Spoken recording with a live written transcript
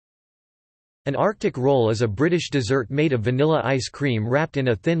An Arctic roll is a British dessert made of vanilla ice cream wrapped in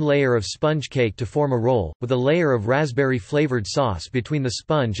a thin layer of sponge cake to form a roll, with a layer of raspberry-flavoured sauce between the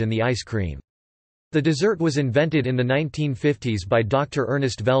sponge and the ice cream. The dessert was invented in the 1950s by Dr.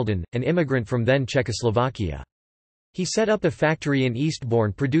 Ernest Veldin, an immigrant from then Czechoslovakia. He set up a factory in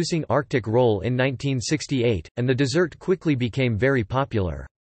Eastbourne producing Arctic roll in 1968, and the dessert quickly became very popular.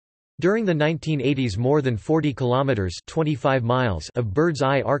 During the 1980s more than 40 kilometers (25 miles) of Bird's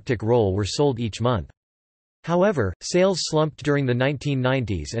Eye Arctic roll were sold each month. However, sales slumped during the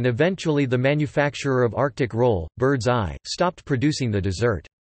 1990s and eventually the manufacturer of Arctic roll, Bird's Eye, stopped producing the dessert.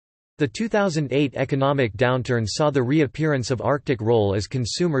 The 2008 economic downturn saw the reappearance of Arctic roll as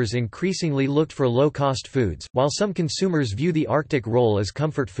consumers increasingly looked for low-cost foods. While some consumers view the Arctic roll as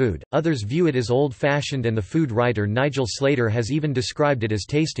comfort food, others view it as old-fashioned, and the food writer Nigel Slater has even described it as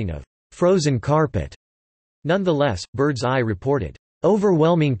tasting of frozen carpet. Nonetheless, Bird's Eye reported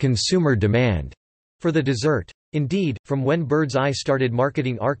overwhelming consumer demand for the dessert. Indeed, from when Bird's Eye started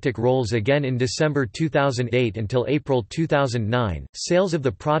marketing Arctic rolls again in December 2008 until April 2009, sales of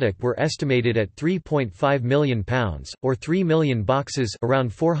the product were estimated at £3.5 million, or 3 million boxes,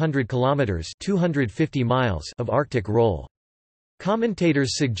 around 400 kilometers (250 miles) of Arctic roll.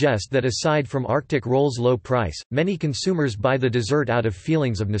 Commentators suggest that aside from Arctic roll's low price, many consumers buy the dessert out of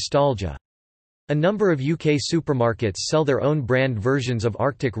feelings of nostalgia. A number of UK supermarkets sell their own brand versions of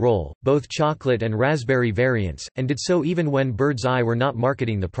Arctic roll, both chocolate and raspberry variants, and did so even when Bird's Eye were not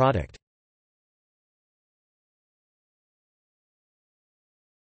marketing the product.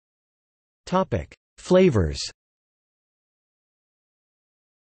 Flavors.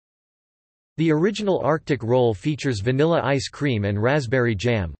 The original Arctic roll features vanilla ice cream and raspberry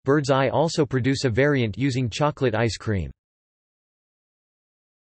jam. Bird's Eye also produce a variant using chocolate ice cream.